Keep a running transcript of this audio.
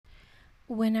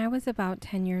When I was about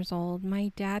 10 years old,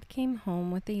 my dad came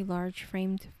home with a large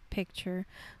framed picture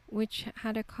which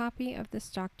had a copy of the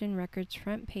Stockton Record's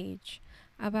front page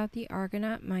about the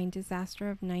Argonaut Mine Disaster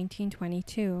of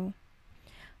 1922.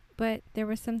 But there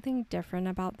was something different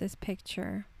about this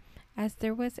picture, as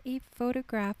there was a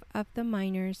photograph of the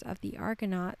miners of the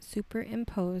Argonaut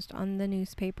superimposed on the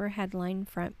newspaper headline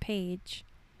front page.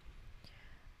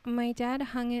 My dad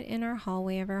hung it in our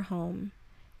hallway of our home,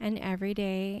 and every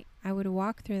day I would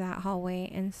walk through that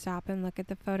hallway and stop and look at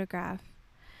the photograph.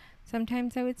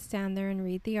 Sometimes I would stand there and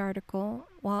read the article,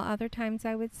 while other times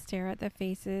I would stare at the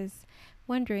faces,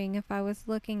 wondering if I was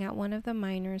looking at one of the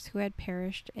miners who had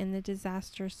perished in the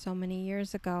disaster so many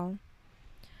years ago.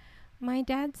 My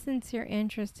dad's sincere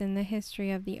interest in the history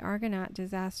of the Argonaut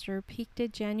disaster piqued a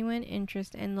genuine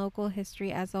interest in local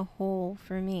history as a whole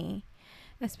for me,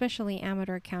 especially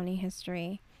Amador County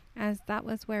history, as that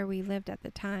was where we lived at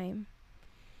the time.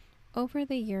 Over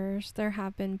the years, there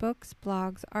have been books,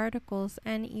 blogs, articles,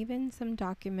 and even some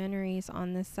documentaries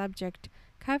on this subject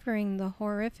covering the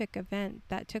horrific event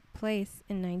that took place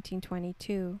in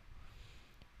 1922.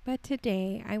 But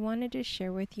today, I wanted to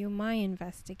share with you my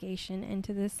investigation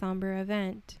into this somber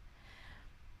event.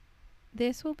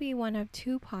 This will be one of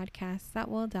two podcasts that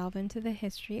will delve into the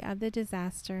history of the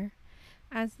disaster,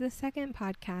 as the second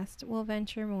podcast will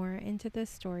venture more into the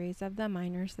stories of the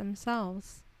miners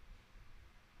themselves.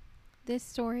 This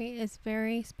story is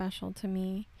very special to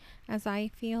me, as I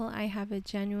feel I have a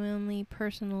genuinely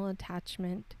personal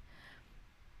attachment.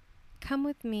 Come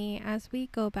with me as we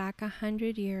go back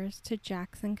 100 years to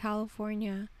Jackson,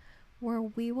 California, where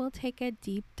we will take a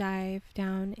deep dive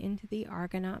down into the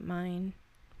Argonaut mine.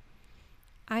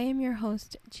 I am your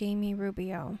host, Jamie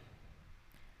Rubio,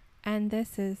 and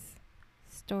this is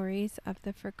Stories of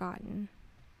the Forgotten.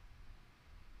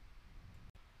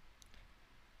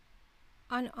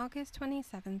 On August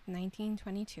 27,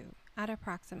 1922, at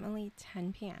approximately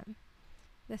 10 p.m.,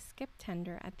 the skip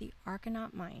tender at the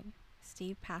Argonaut mine,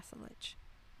 Steve Pasalich,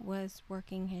 was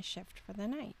working his shift for the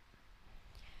night.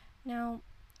 Now,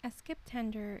 a skip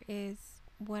tender is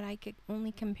what I could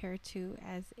only compare to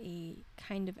as a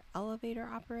kind of elevator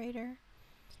operator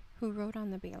who rode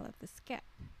on the bale of the skip.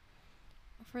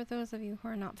 For those of you who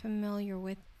are not familiar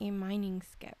with a mining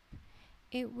skip,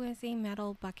 it was a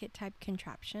metal bucket-type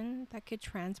contraption that could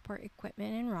transport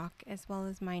equipment and rock as well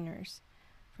as miners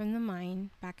from the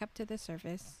mine back up to the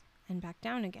surface and back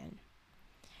down again.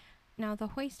 Now, the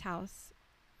hoist house,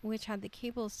 which had the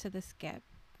cables to the skip,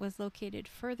 was located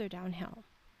further downhill.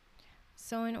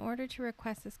 So in order to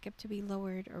request the skip to be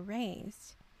lowered or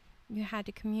raised, you had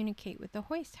to communicate with the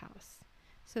hoist house.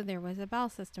 So there was a bell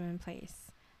system in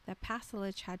place that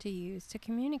Pasalich had to use to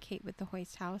communicate with the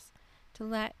hoist house to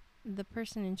let the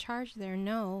person in charge there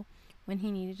know when he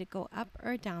needed to go up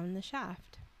or down the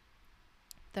shaft.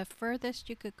 The furthest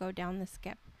you could go down the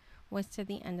skip was to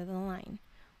the end of the line,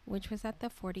 which was at the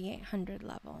 4,800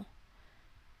 level.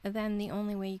 Then the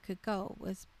only way you could go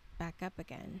was back up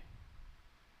again.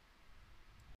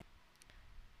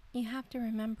 You have to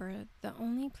remember, the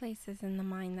only places in the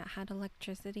mine that had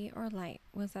electricity or light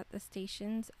was at the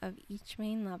stations of each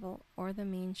main level or the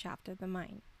main shaft of the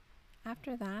mine.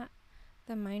 After that,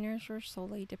 the miners were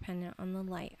solely dependent on the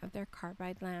light of their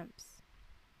carbide lamps.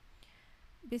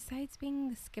 Besides being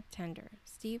the skip tender,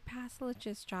 Steve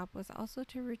Pasalich's job was also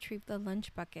to retrieve the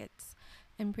lunch buckets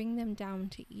and bring them down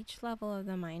to each level of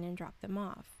the mine and drop them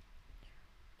off.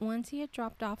 Once he had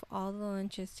dropped off all the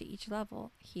lunches to each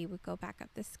level, he would go back up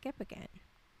the skip again.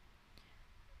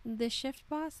 The shift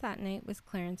boss that night was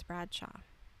Clarence Bradshaw.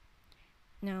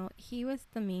 Now, he was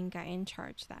the main guy in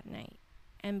charge that night,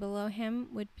 and below him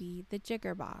would be the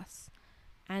jigger boss,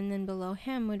 and then below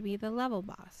him would be the level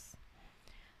boss.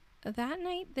 That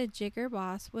night, the jigger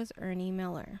boss was Ernie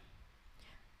Miller.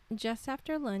 Just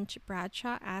after lunch,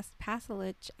 Bradshaw asked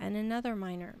Pasalich and another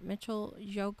miner, Mitchell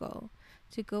Jogo,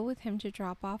 to go with him to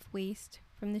drop off waste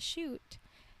from the chute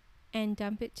and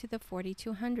dump it to the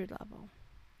 4,200 level.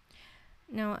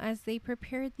 Now, as they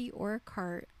prepared the ore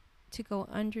cart to go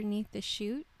underneath the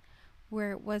chute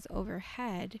where it was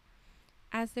overhead,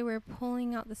 as they were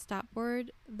pulling out the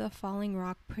stopboard, the falling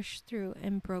rock pushed through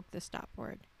and broke the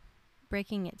stopboard,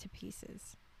 breaking it to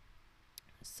pieces.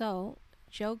 So,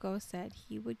 Jogo said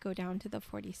he would go down to the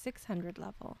 4,600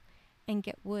 level and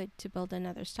get wood to build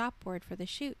another stopboard for the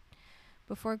chute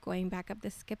before going back up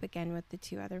the skip again with the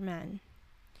two other men.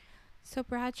 So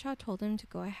Bradshaw told him to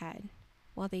go ahead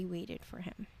while they waited for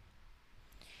him.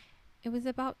 It was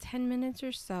about 10 minutes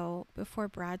or so before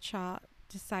Bradshaw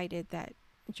decided that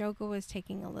Jogo was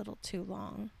taking a little too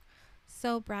long.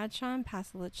 So Bradshaw and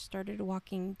Pasalich started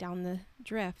walking down the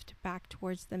drift back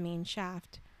towards the main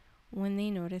shaft when they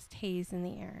noticed haze in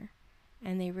the air,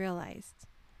 and they realized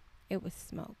it was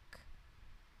smoke.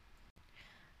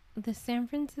 The San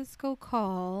Francisco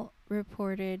Call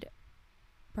reported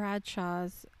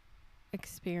Bradshaw's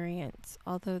experience,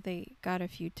 although they got a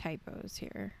few typos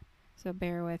here, so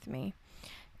bear with me.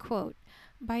 Quote,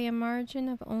 by a margin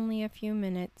of only a few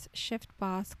minutes, shift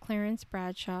boss Clarence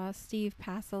Bradshaw, Steve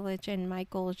Pasalich, and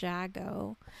Michael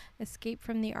Jago escaped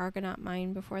from the Argonaut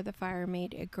mine before the fire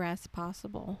made egress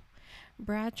possible.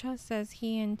 Bradshaw says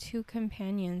he and two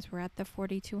companions were at the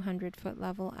 4,200-foot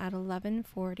level at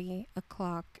 11:40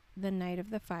 o'clock the night of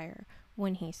the fire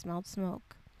when he smelled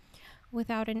smoke.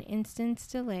 Without an instant's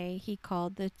delay, he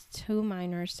called the two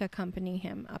miners to accompany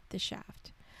him up the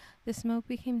shaft. The smoke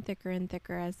became thicker and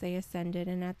thicker as they ascended,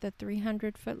 and at the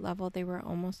 300-foot level they were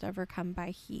almost overcome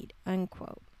by heat,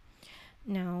 unquote.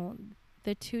 Now,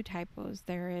 the two typos,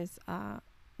 there is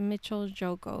Mitchell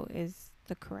Jogo is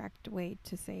the correct way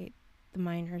to say the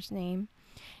miner's name,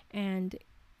 and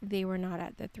they were not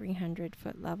at the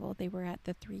 300-foot level. They were at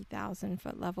the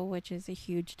 3,000-foot level, which is a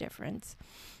huge difference.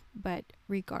 But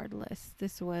regardless,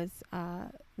 this was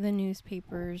the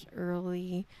newspaper's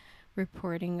early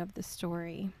reporting of the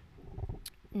story.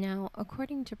 Now,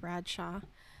 according to Bradshaw,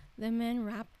 the men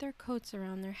wrapped their coats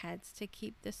around their heads to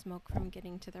keep the smoke from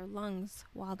getting to their lungs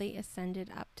while they ascended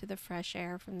up to the fresh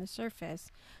air from the surface,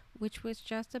 which was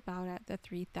just about at the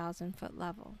 3,000-foot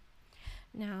level.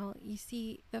 Now, you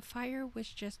see, the fire was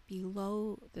just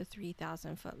below the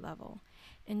 3,000-foot level,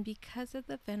 and because of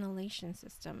the ventilation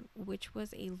system, which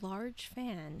was a large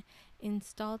fan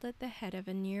installed at the head of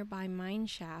a nearby mine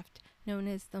shaft known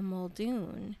as the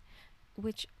Muldoon,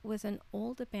 which was an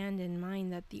old abandoned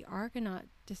mine that the Argonaut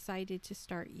decided to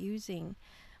start using,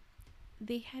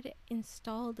 they had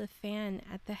installed a fan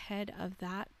at the head of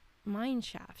that mine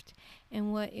shaft,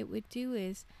 and what it would do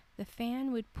is the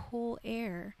fan would pull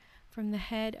air from the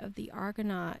head of the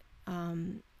Argonaut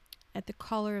at the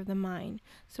collar of the mine.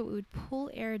 So it would pull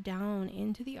air down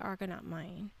into the Argonaut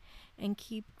mine and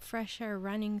keep fresh air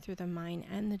running through the mine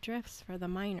and the drifts for the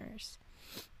miners.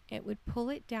 It would pull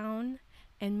it down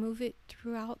and move it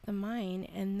throughout the mine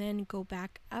and then go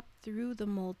back up through the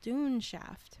Muldoon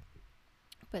shaft.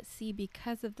 But see,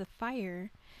 because of the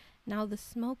fire, now the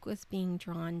smoke was being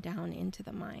drawn down into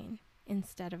the mine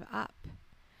instead of up.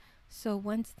 So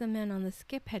once the men on the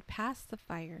skip had passed the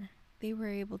fire, they were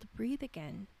able to breathe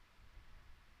again.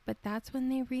 But that's when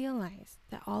they realized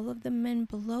that all of the men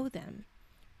below them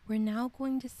were now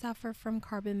going to suffer from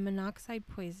carbon monoxide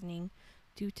poisoning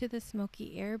due to the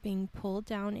smoky air being pulled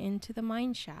down into the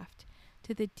mine shaft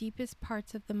to the deepest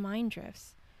parts of the mine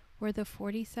drifts where the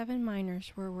 47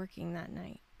 miners were working that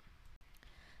night.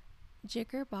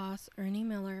 Jigger boss Ernie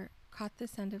Miller caught the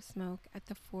scent of smoke at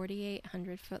the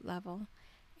 4,800-foot level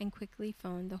and quickly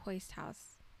phoned the hoist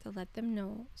house to let them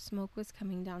know smoke was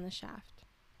coming down the shaft.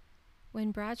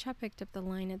 When Bradshaw picked up the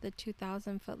line at the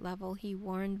 2,000-foot level, he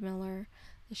warned Miller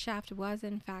the shaft was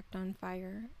in fact on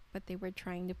fire, but they were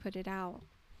trying to put it out.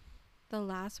 The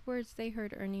last words they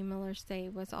heard Ernie Miller say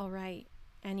was "all right,"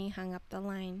 and he hung up the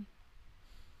line.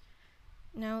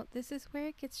 Now, this is where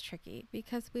it gets tricky,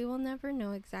 because we will never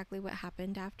know exactly what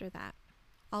happened after that.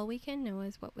 All we can know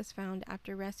is what was found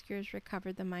after rescuers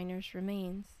recovered the miners'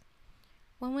 remains.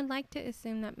 One would like to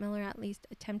assume that Miller at least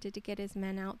attempted to get his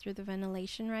men out through the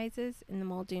ventilation rises in the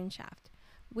Muldoon shaft,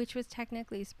 which was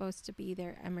technically supposed to be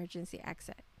their emergency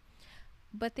exit.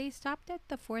 But they stopped at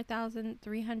the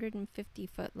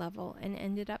 4,350-foot level and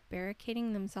ended up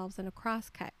barricading themselves in a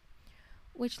crosscut,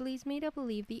 which leads me to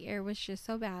believe the air was just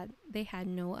so bad they had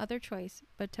no other choice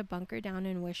but to bunker down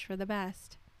and wish for the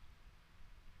best.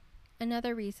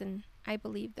 Another reason I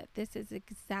believe that this is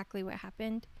exactly what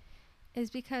happened is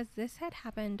because this had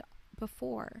happened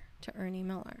before to Ernie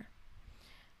Miller.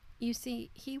 You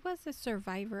see, he was a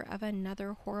survivor of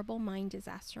another horrible mine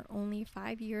disaster only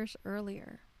 5 years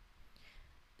earlier.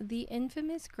 The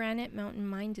infamous Granite Mountain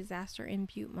Mine Disaster in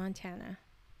Butte, Montana.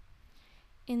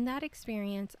 In that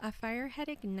experience, a fire had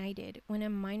ignited when a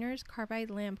miner's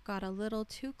carbide lamp got a little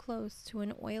too close to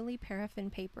an oily paraffin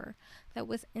paper that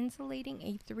was insulating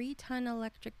a 3-ton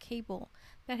electric cable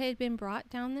that had been brought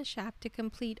down the shaft to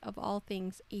complete, of all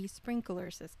things, a sprinkler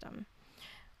system.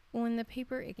 When the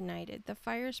paper ignited, the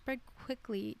fire spread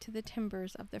quickly to the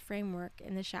timbers of the framework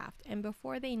in the shaft, and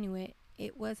before they knew it,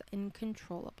 it was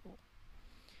uncontrollable.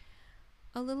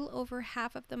 A little over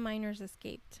half of the miners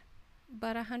escaped,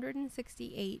 but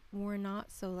 168 were not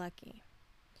so lucky.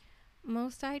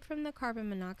 Most died from the carbon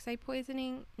monoxide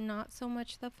poisoning, not so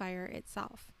much the fire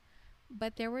itself.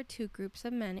 But there were two groups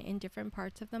of men in different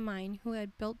parts of the mine who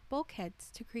had built bulkheads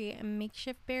to create a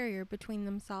makeshift barrier between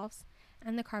themselves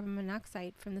and the carbon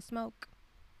monoxide from the smoke.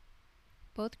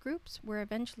 Both groups were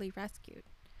eventually rescued.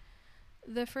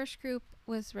 The first group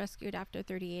was rescued after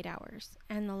 38 hours,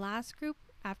 and the last group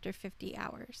after 50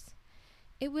 hours.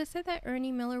 It was said that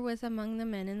Ernie Miller was among the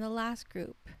men in the last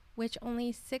group, which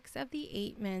only 6 of the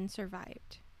 8 men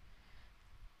survived.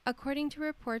 According to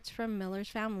reports from Miller's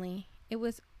family, it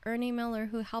was Ernie Miller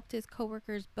who helped his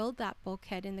coworkers build that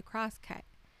bulkhead in the crosscut,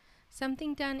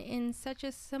 something done in such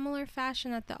a similar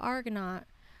fashion at the Argonaut,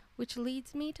 which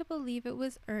leads me to believe it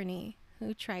was Ernie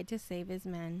who tried to save his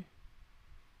men.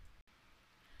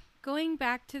 Going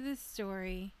back to the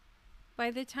story, by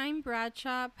the time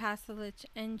Bradshaw, Pasalich,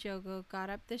 and Jogo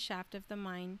got up the shaft of the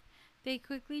mine, they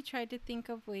quickly tried to think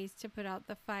of ways to put out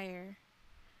the fire.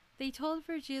 They told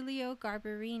Virgilio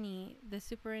Garbarini, the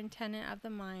superintendent of the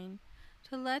mine,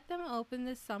 to let them open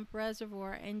the sump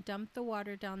reservoir and dump the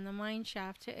water down the mine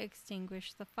shaft to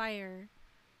extinguish the fire.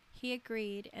 He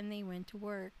agreed, and they went to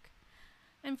work.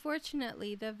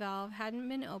 Unfortunately, the valve hadn't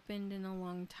been opened in a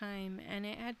long time, and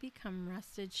it had become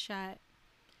rusted shut.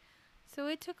 So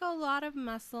it took a lot of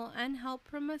muscle and help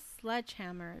from a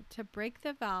sledgehammer to break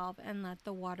the valve and let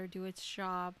the water do its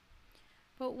job.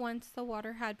 But once the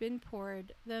water had been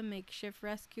poured, the makeshift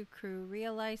rescue crew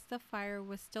realized the fire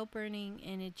was still burning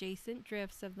in adjacent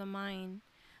drifts of the mine,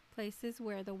 places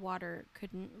where the water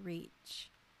couldn't reach.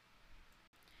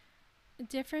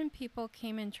 Different people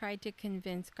came and tried to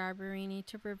convince Garbarini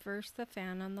to reverse the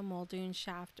fan on the Muldoon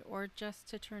shaft or just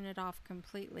to turn it off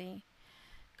completely.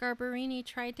 Garbarini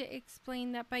tried to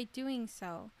explain that by doing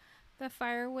so, the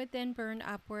fire would then burn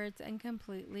upwards and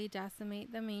completely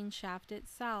decimate the main shaft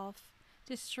itself,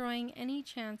 destroying any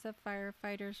chance of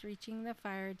firefighters reaching the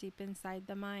fire deep inside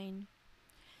the mine.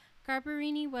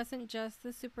 Garbarini wasn't just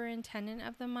the superintendent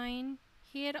of the mine.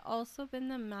 He had also been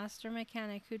the master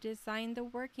mechanic who designed the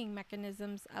working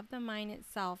mechanisms of the mine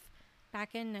itself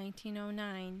back in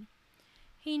 1909.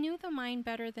 He knew the mine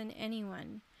better than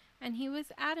anyone, and he was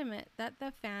adamant that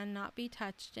the fan not be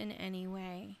touched in any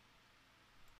way.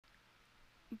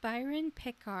 Byron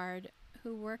Pickard,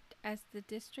 who worked as the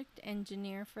district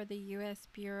engineer for the U.S.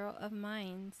 Bureau of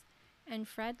Mines, and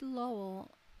Fred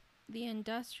Lowell, the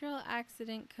Industrial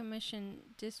Accident Commission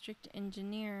district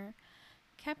engineer,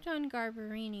 kept on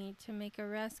Garbarini to make a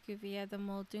rescue via the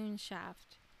Muldoon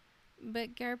shaft,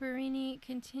 but Garbarini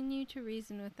continued to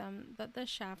reason with them that the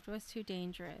shaft was too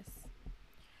dangerous.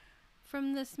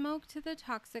 From the smoke to the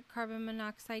toxic carbon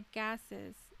monoxide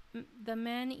gases, the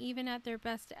men, even at their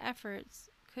best efforts,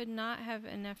 could not have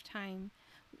enough time,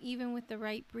 even with the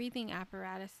right breathing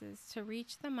apparatuses, to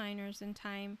reach the miners in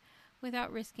time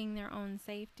without risking their own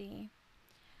safety.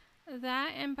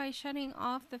 That, and by shutting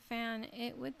off the fan,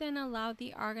 it would then allow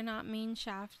the Argonaut main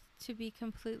shaft to be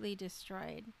completely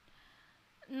destroyed.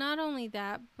 Not only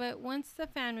that, but once the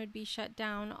fan would be shut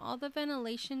down, all the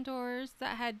ventilation doors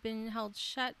that had been held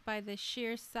shut by the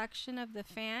sheer suction of the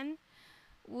fan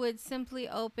would simply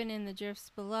open in the drifts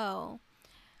below.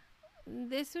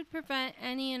 This would prevent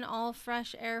any and all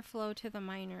fresh airflow to the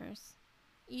miners,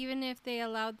 even if they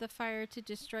allowed the fire to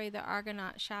destroy the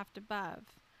Argonaut shaft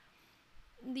above.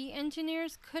 The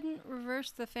engineers couldn't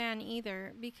reverse the fan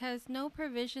either, because no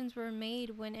provisions were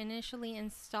made when initially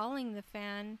installing the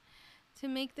fan to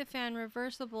make the fan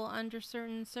reversible under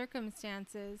certain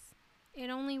circumstances. It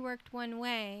only worked one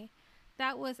way.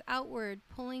 That was outward,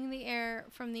 pulling the air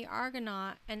from the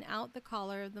Argonaut and out the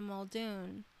collar of the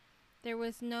Muldoon. There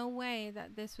was no way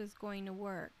that this was going to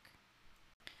work.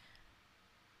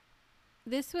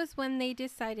 This was when they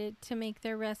decided to make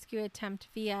their rescue attempt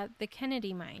via the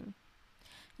Kennedy mine.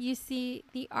 You see,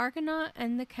 the Argonaut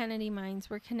and the Kennedy mines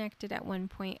were connected at one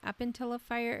point up until a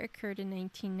fire occurred in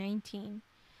 1919.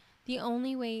 The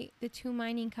only way the two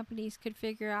mining companies could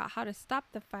figure out how to stop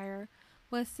the fire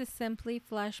was to simply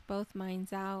flush both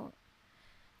mines out.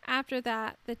 After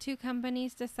that, the two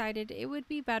companies decided it would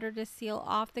be better to seal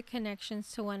off the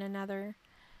connections to one another.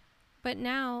 But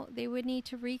now they would need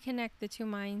to reconnect the two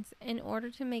mines in order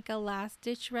to make a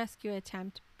last-ditch rescue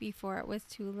attempt before it was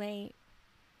too late.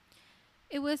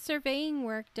 It was surveying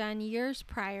work done years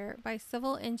prior by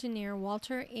civil engineer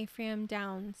Walter Ephraim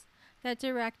Downs that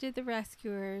directed the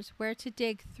rescuers where to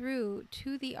dig through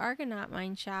to the Argonaut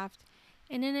mine shaft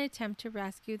in an attempt to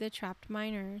rescue the trapped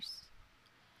miners.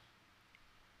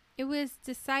 It was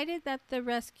decided that the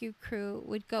rescue crew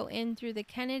would go in through the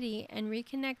Kennedy and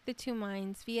reconnect the two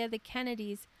mines via the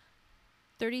Kennedy's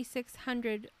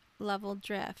 3,600 level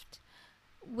drift,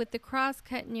 with the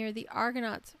crosscut near the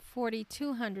Argonaut's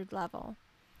 4,200 level.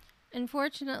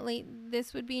 Unfortunately,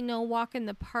 this would be no walk in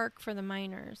the park for the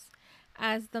miners,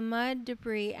 as the mud,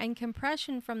 debris, and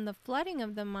compression from the flooding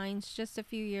of the mines just a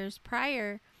few years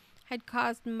prior had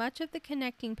caused much of the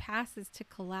connecting passes to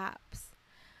collapse.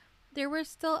 There were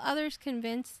still others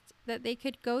convinced that they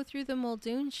could go through the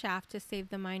Muldoon shaft to save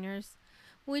the miners,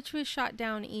 which was shot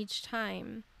down each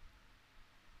time.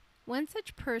 One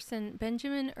such person,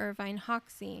 Benjamin Irvine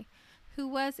Hoxie, who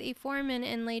was a foreman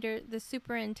and later the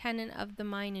superintendent of the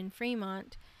mine in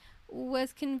Fremont,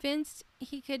 was convinced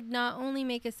he could not only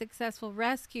make a successful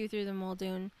rescue through the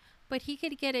Muldoon, but he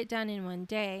could get it done in one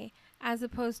day, as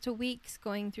opposed to weeks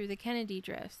going through the Kennedy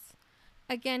drifts.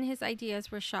 Again, his ideas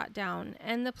were shot down,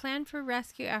 and the plan for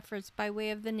rescue efforts by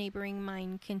way of the neighboring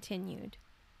mine continued.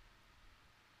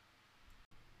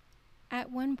 At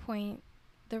one point,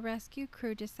 the rescue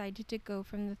crew decided to go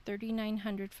from the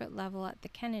 3,900-foot level at the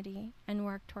Kennedy and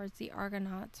work towards the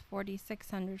Argonaut's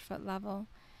 4,600-foot level,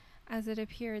 as it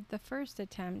appeared the first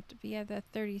attempt via the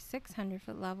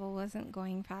 3,600-foot level wasn't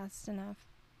going fast enough.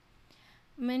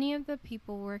 Many of the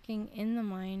people working in the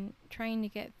mine trying to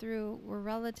get through were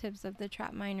relatives of the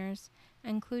trapped miners,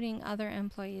 including other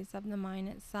employees of the mine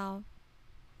itself.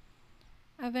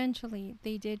 Eventually,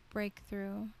 they did break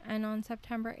through, and on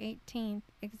September 18th,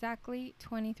 exactly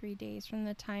 23 days from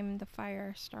the time the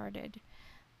fire started,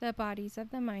 the bodies of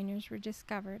the miners were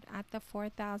discovered at the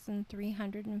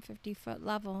 4,350-foot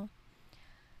level.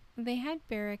 They had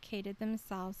barricaded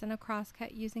themselves in a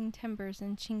crosscut using timbers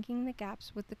and chinking the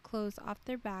gaps with the clothes off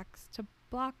their backs to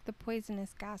block the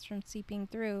poisonous gas from seeping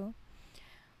through.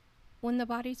 When the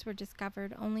bodies were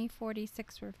discovered, only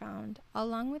 46 were found,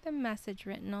 along with a message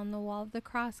written on the wall of the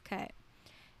crosscut.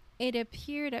 It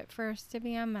appeared at first to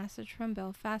be a message from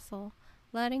Bill Fessel,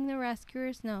 letting the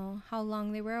rescuers know how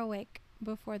long they were awake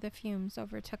before the fumes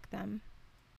overtook them.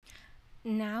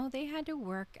 Now they had to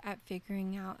work at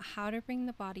figuring out how to bring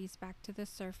the bodies back to the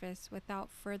surface without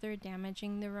further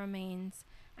damaging the remains,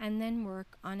 and then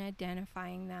work on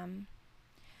identifying them.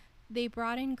 They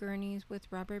brought in gurneys with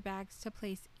rubber bags to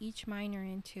place each miner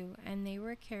into, and they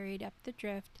were carried up the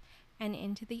drift and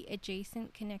into the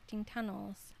adjacent connecting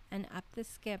tunnels and up the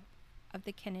skip of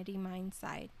the Kennedy mine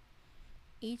site.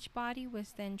 Each body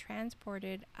was then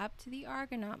transported up to the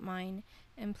Argonaut mine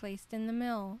and placed in the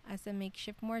mill as a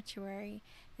makeshift mortuary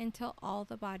until all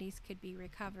the bodies could be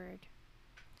recovered.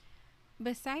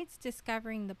 Besides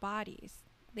discovering the bodies,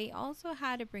 they also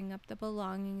had to bring up the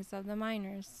belongings of the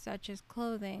miners, such as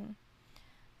clothing.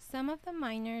 Some of the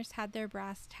miners had their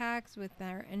brass tags with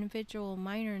their individual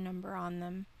miner number on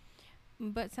them,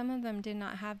 but some of them did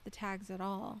not have the tags at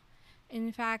all.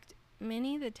 In fact,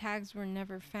 many of the tags were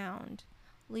never found,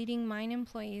 leading mine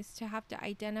employees to have to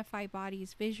identify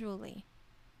bodies visually.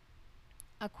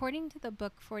 According to the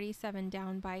book 47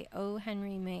 Down by O.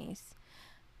 Henry Mace,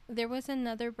 there was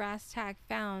another brass tag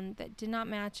found that did not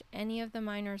match any of the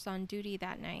miners on duty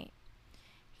that night.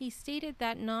 He stated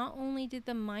that not only did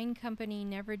the mine company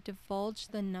never divulge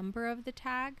the number of the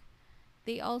tag,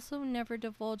 they also never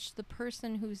divulged the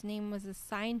person whose name was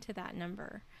assigned to that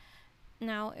number.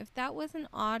 Now, if that wasn't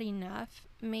odd enough,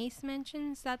 Mace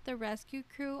mentions that the rescue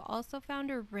crew also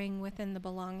found a ring within the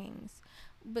belongings,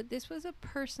 but this was a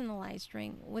personalized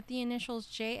ring with the initials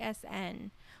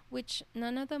JSN, which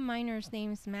none of the miners'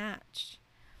 names matched.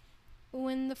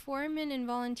 When the foremen and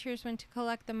volunteers went to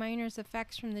collect the miners'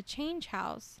 effects from the change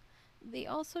house, they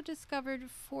also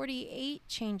discovered 48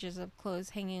 changes of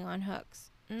clothes hanging on hooks,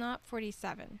 not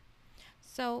 47.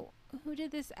 So, who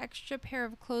did this extra pair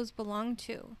of clothes belong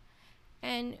to?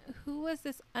 And who was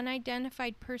this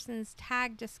unidentified person's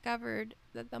tag discovered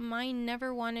that the mine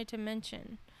never wanted to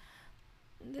mention?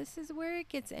 This is where it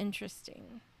gets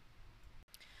interesting.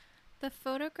 The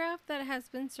photograph that has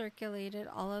been circulated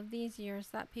all of these years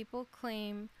that people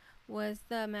claim was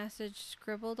the message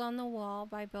scribbled on the wall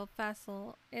by Bill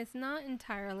Fessel is not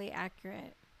entirely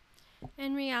accurate.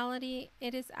 In reality,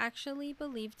 it is actually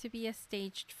believed to be a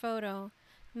staged photo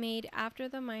made after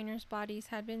the miners' bodies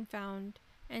had been found,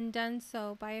 and done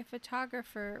so by a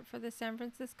photographer for the San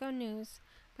Francisco News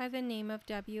by the name of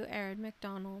W. Aaron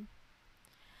McDonald.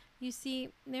 You see,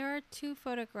 there are two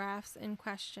photographs in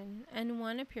question, and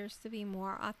one appears to be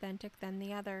more authentic than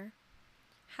the other.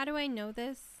 How do I know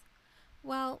this?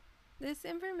 Well, this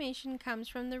information comes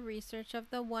from the research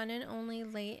of the one and only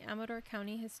late Amador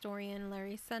County historian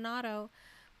Larry Cenotto,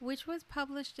 which was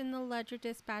published in the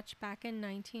Ledger-Dispatch back in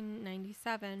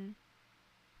 1997.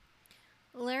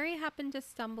 Larry happened to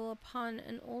stumble upon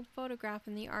an old photograph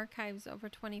in the archives over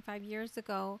 25 years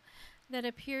ago that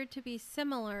appeared to be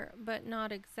similar but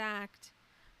not exact,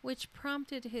 which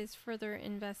prompted his further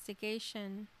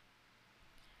investigation.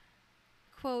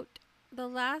 Quote, The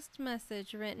last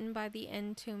message written by the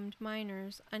entombed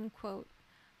miners, unquote,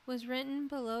 was written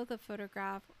below the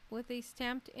photograph with a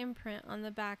stamped imprint on the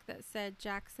back that said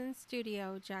Jackson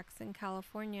Studio, Jackson,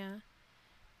 California.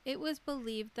 It was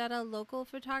believed that a local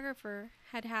photographer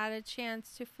had had a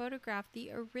chance to photograph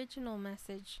the original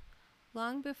message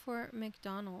long before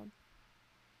McDonald.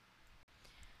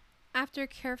 After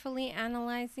carefully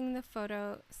analyzing the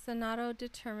photo, Cenotto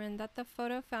determined that the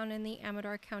photo found in the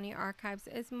Amador County archives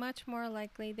is much more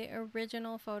likely the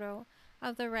original photo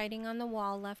of the writing on the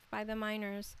wall left by the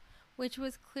miners, which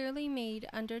was clearly made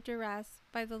under duress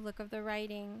by the look of the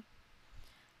writing.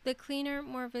 The cleaner,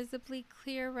 more visibly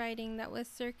clear writing that was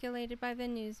circulated by the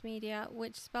news media,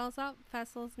 which spells out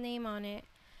Fasal's name on it,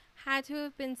 had to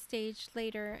have been staged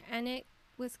later, and it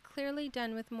was clearly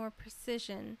done with more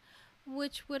precision,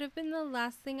 which would have been the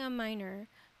last thing a miner,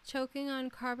 choking on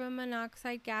carbon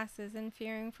monoxide gases and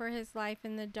fearing for his life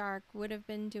in the dark, would have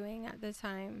been doing at the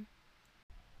time.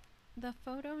 The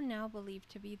photo, now believed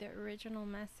to be the original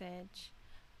message,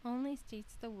 only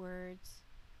states the words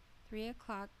 3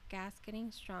 o'clock, gas getting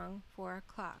strong, 4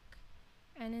 o'clock,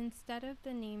 and instead of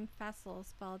the name Fasel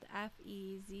spelled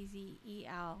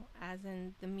F-E-Z-Z-E-L, as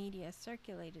in the media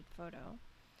circulated photo,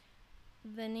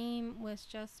 the name was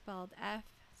just spelled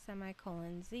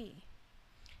F:"Z.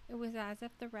 It was as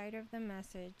if the writer of the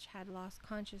message had lost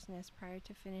consciousness prior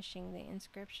to finishing the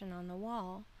inscription on the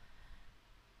wall.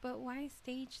 But why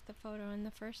stage the photo in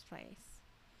the first place?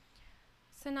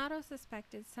 Cenotto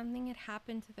suspected something had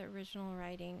happened to the original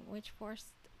writing, which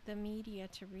forced the media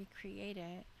to recreate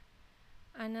it.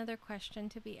 Another question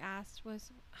to be asked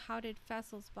was, how did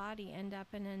Fasal's body end up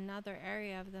in another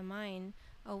area of the mine,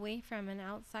 away from and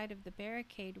outside of the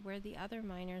barricade where the other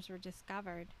miners were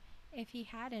discovered, if he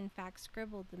had in fact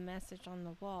scribbled the message on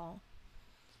the wall?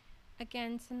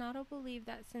 Again, Cenotto believed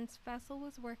that since Fasal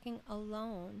was working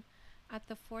alone at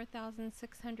the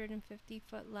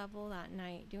 4,650-foot level that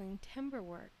night doing timber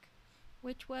work,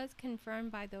 which was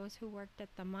confirmed by those who worked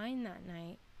at the mine that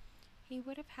night, he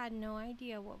would have had no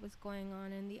idea what was going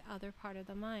on in the other part of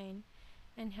the mine,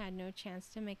 and had no chance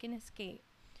to make an escape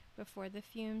before the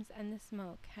fumes and the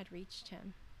smoke had reached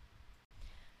him.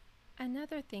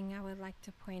 Another thing I would like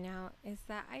to point out is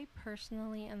that I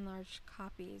personally enlarged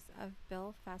copies of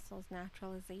Bill Fasal's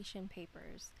naturalization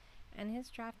papers and his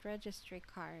draft registry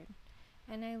card,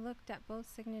 and I looked at both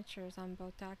signatures on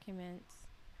both documents.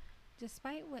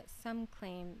 Despite what some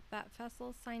claim that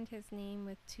Fasal signed his name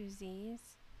with 2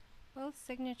 Z's, both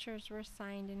signatures were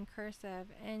signed in cursive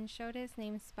and showed his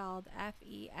name spelled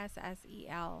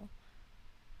F-E-S-S-E-L.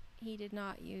 He did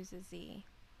not use a Z.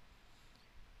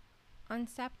 On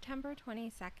September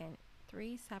 22nd,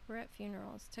 3 separate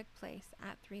funerals took place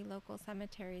at 3 local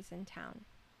cemeteries in town.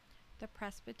 The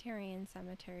Presbyterian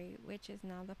Cemetery, which is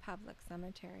now the public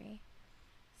cemetery,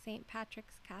 St.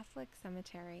 Patrick's Catholic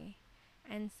Cemetery,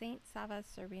 and St. Sava's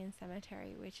Serbian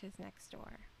Cemetery, which is next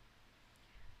door.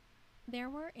 There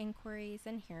were inquiries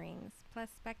and hearings, plus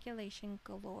speculation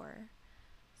galore.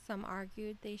 Some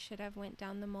argued they should have went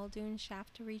down the Muldoon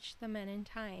shaft to reach the men in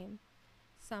time.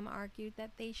 Some argued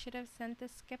that they should have sent the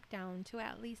skip down to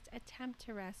at least attempt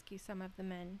to rescue some of the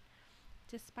men,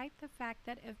 despite the fact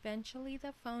that eventually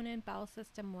the phone and bell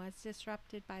system was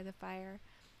disrupted by the fire,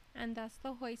 and thus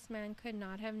the hoistman could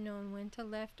not have known when to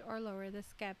lift or lower the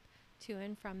skip to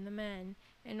and from the men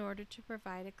in order to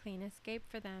provide a clean escape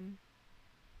for them.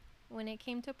 When it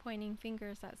came to pointing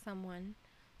fingers at someone,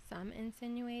 some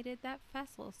insinuated that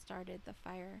Fasal started the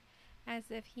fire,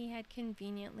 as if he had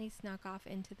conveniently snuck off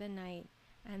into the night,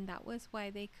 and that was why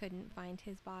they couldn't find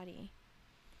his body.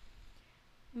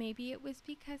 Maybe it was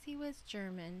because he was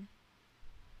German,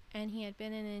 and he had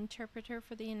been an interpreter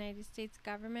for the United States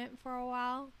government for a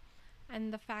while,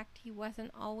 and the fact he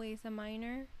wasn't always a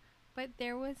miner, but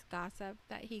there was gossip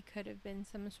that he could have been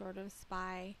some sort of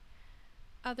spy.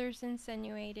 Others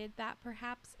insinuated that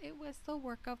perhaps it was the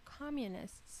work of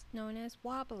communists known as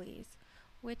Wobblies,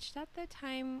 which at the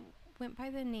time went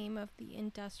by the name of the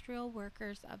Industrial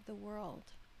Workers of the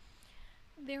World.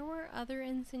 There were other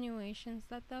insinuations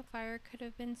that the fire could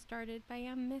have been started by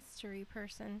a mystery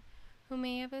person who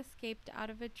may have escaped out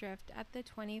of a drift at the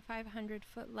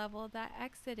 2,500-foot level that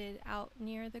exited out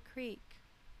near the creek.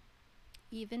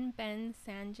 Even Ben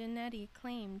Sanguinetti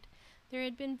claimed there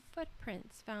had been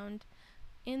footprints found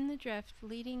in the drift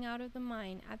leading out of the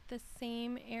mine at the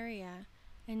same area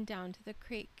and down to the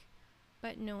creek,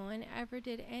 but no one ever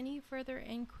did any further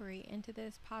inquiry into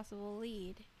this possible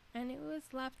lead, and it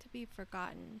was left to be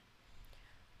forgotten.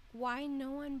 Why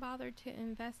no one bothered to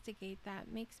investigate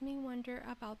that makes me wonder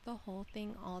about the whole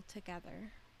thing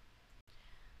altogether.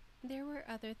 There were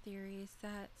other theories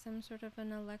that some sort of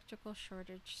an electrical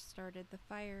shortage started the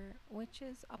fire, which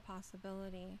is a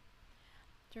possibility.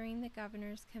 During the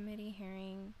governor's committee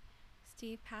hearing,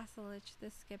 Steve Pasalich,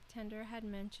 the skip tender, had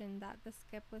mentioned that the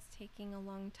skip was taking a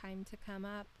long time to come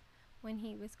up when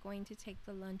he was going to take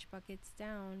the lunch buckets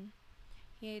down.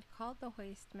 He had called the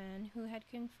hoist man, who had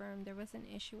confirmed there was an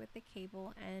issue with the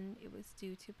cable and it was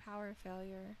due to power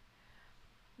failure.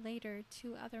 Later,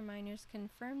 2 other miners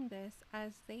confirmed this,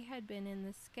 as they had been in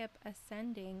the skip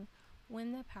ascending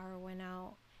when the power went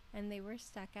out, and they were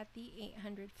stuck at the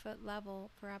 800-foot level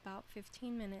for about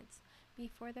 15 minutes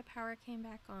before the power came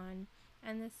back on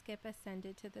and the skip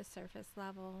ascended to the surface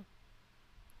level.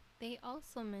 They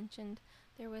also mentioned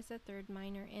there was a 3rd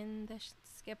miner in the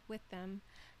skip with them,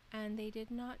 and they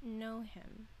did not know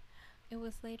him. It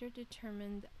was later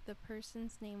determined the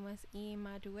person's name was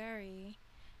Amador,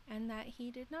 and that he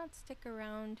did not stick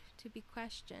around to be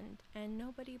questioned, and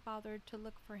nobody bothered to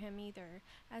look for him either,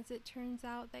 as it turns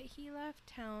out that he left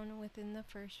town within the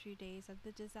first few days of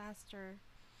the disaster.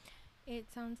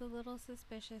 It sounds a little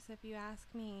suspicious if you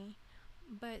ask me,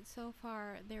 but so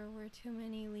far there were too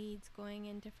many leads going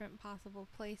in different possible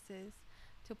places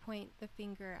to point the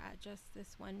finger at just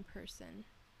this one person.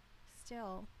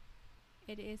 Still,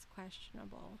 it is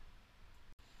questionable.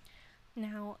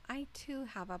 Now, I too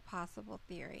have a possible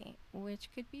theory, which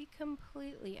could be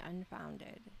completely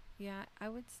unfounded, yet I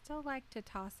would still like to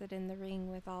toss it in the ring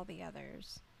with all the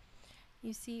others.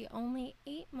 You see, only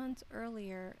 8 months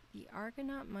earlier, the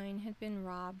Argonaut mine had been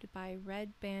robbed by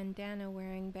red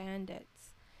bandana-wearing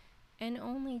bandits, and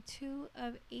only 2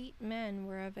 of 8 men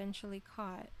were eventually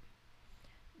caught.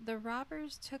 The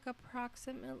robbers took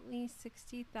approximately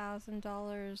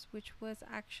 $60,000, which was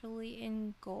actually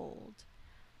in gold.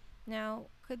 Now,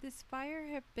 could this fire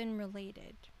have been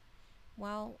related?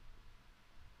 Well,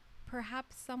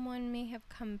 perhaps someone may have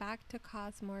come back to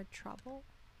cause more trouble.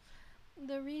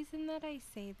 The reason that I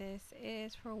say this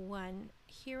is, for one,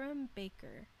 Hiram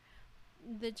Baker,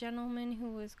 the gentleman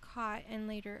who was caught and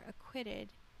later acquitted.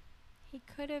 He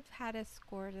could have had a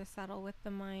score to settle with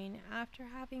the mine after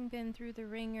having been through the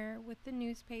ringer with the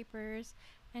newspapers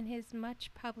and his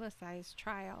much publicized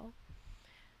trial.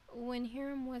 When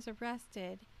Hiram was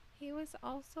arrested, he was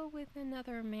also with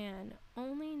another man,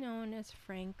 only known as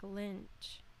Frank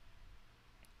Lynch.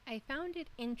 I found it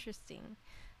interesting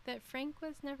that Frank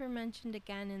was never mentioned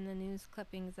again in the news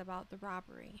clippings about the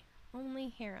robbery, only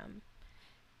Hiram.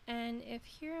 And if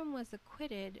Hiram was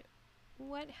acquitted,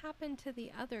 what happened to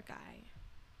the other guy?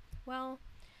 Well,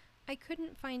 I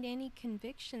couldn't find any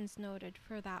convictions noted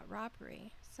for that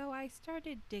robbery, so I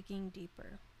started digging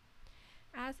deeper.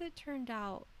 As it turned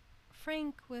out,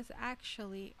 Frank was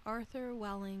actually Arthur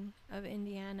Welling of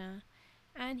Indiana,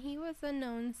 and he was a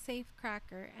known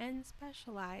safecracker and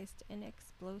specialized in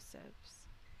explosives.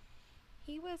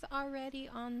 He was already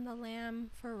on the lam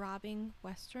for robbing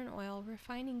Western Oil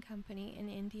Refining Company in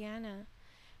Indiana,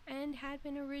 and had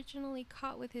been originally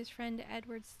caught with his friend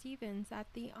Edward Stevens at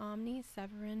the Omni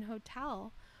Severin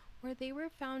Hotel, where they were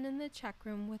found in the check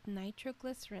room with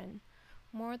nitroglycerin,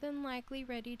 more than likely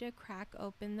ready to crack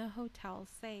open the hotel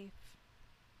safe.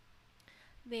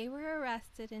 They were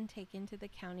arrested and taken to the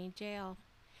county jail,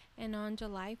 and on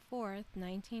July 4th,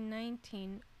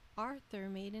 1919, Arthur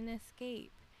made an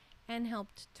escape and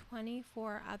helped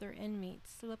 24 other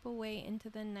inmates slip away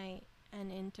into the night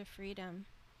and into freedom.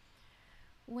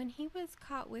 When he was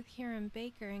caught with Hiram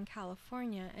Baker in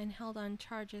California and held on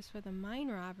charges for the mine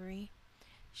robbery,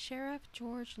 Sheriff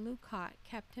George Lucott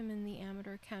kept him in the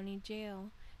Amador County Jail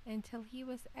until he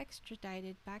was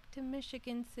extradited back to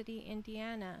Michigan City,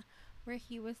 Indiana, where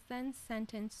he was then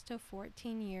sentenced to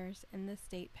 14 years in the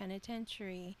state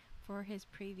penitentiary for his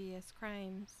previous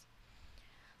crimes.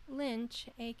 Lynch,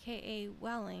 aka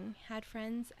Welling, had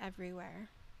friends everywhere.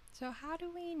 So how do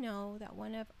we know that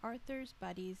one of Arthur's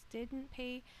buddies didn't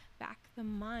pay back the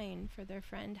mine for their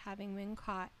friend having been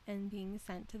caught and being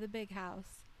sent to the big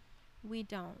house? We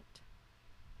don't.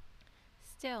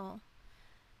 Still,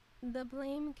 the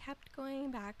blame kept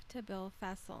going back to Bill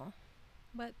Fessel,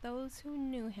 but those who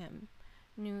knew him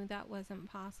knew that wasn't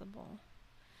possible.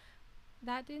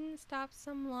 That didn't stop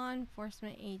some law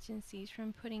enforcement agencies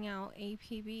from putting out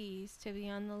APBs to be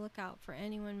on the lookout for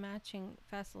anyone matching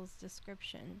Fessel's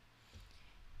description.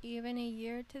 Even a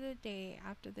year to the day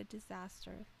after the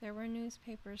disaster, there were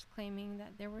newspapers claiming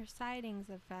that there were sightings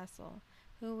of Fessel,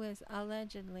 who was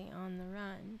allegedly on the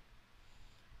run.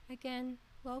 Again,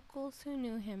 locals who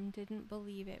knew him didn't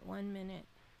believe it 1 minute,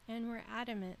 and were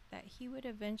adamant that he would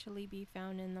eventually be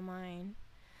found in the mine.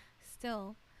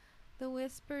 Still, the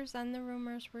whispers and the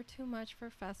rumors were too much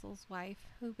for Fessel's wife,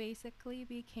 who basically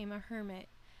became a hermit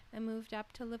and moved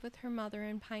up to live with her mother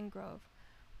in Pine Grove,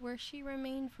 where she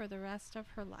remained for the rest of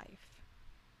her life.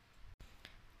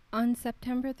 On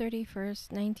September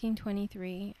 31st,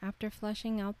 1923, after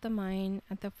flushing out the mine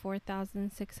at the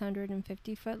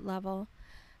 4,650-foot level,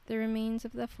 the remains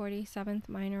of the 47th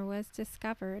miner was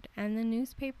discovered, and the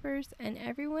newspapers and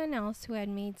everyone else who had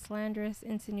made slanderous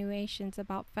insinuations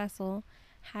about Fessel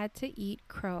had to eat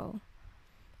crow.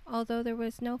 Although there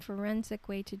was no forensic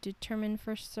way to determine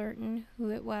for certain who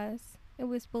it was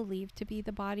believed to be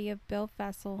the body of Bill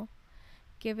Fessel,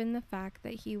 given the fact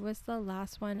that he was the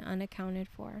last one unaccounted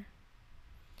for.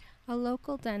 A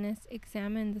local dentist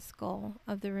examined the skull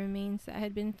of the remains that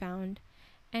had been found,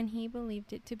 and he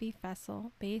believed it to be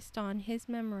Fessel based on his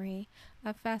memory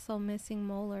of Fessel missing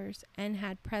molars and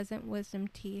had present wisdom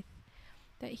teeth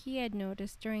that he had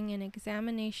noticed during an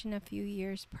examination a few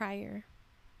years prior.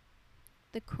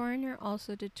 The coroner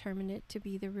also determined it to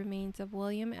be the remains of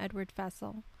William Edward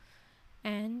Fessel,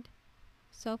 and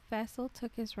so Fessel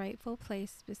took his rightful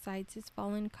place beside his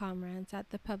fallen comrades at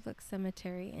the public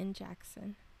cemetery in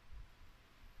Jackson.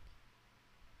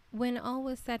 When all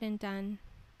was said and done,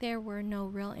 there were no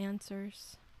real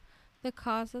answers. The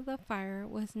cause of the fire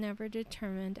was never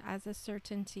determined as a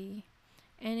certainty,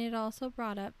 and it also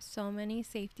brought up so many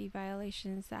safety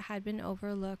violations that had been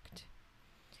overlooked.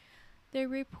 The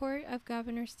report of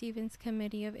Governor Stevens'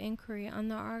 Committee of Inquiry on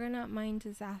the Argonaut Mine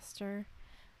Disaster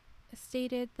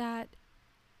stated that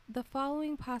the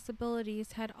following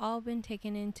possibilities had all been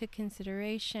taken into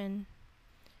consideration: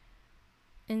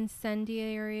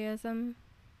 incendiarism,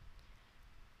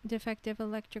 defective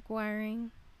electric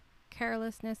wiring,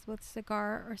 carelessness with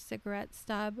cigar or cigarette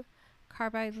stub,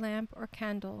 carbide lamp, or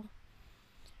candle.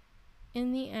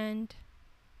 In the end,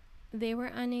 they were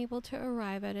unable to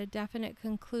arrive at a definite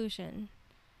conclusion,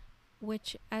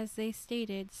 which, as they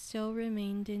stated, still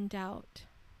remained in doubt.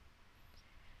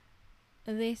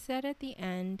 They said at the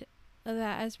end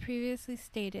that, as previously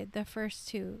stated, the first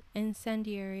two,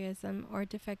 incendiarism or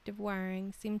defective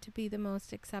wiring, seemed to be the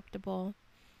most acceptable,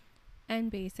 and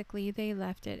basically they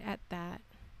left it at that.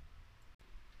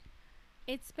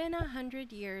 It's been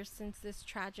 100 years since this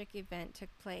tragic event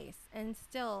took place, and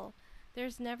still,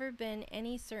 there's never been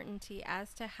any certainty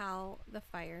as to how the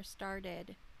fire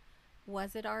started.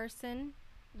 Was it arson?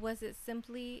 Was it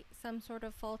simply some sort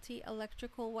of faulty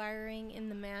electrical wiring in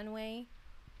the manway?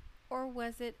 Or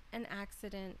was it an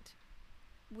accident?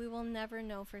 We will never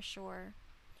know for sure.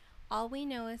 All we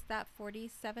know is that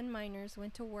 47 miners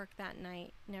went to work that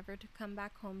night, never to come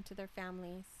back home to their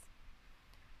families.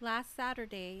 Last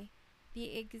Saturday,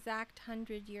 the exact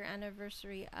 100-year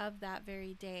anniversary of that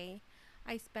very day,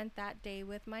 I spent that day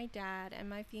with my dad and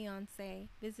my fiancé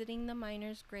visiting the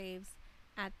miners' graves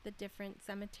at the different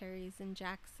cemeteries in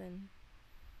Jackson.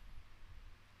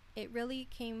 It really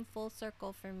came full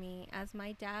circle for me, as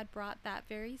my dad brought that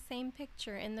very same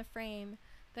picture in the frame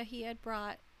that he had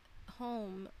brought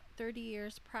home 30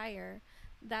 years prior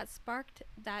that sparked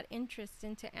that interest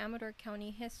into Amador County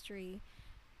history,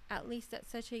 at least at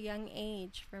such a young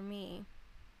age for me.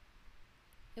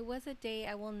 It was a day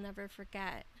I will never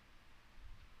forget.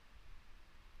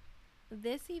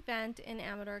 This event in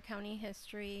Amador County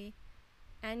history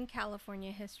and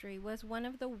California history was one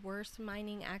of the worst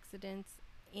mining accidents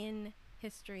in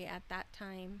history at that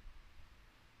time,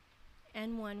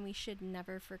 and one we should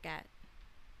never forget.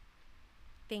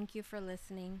 Thank you for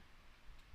listening.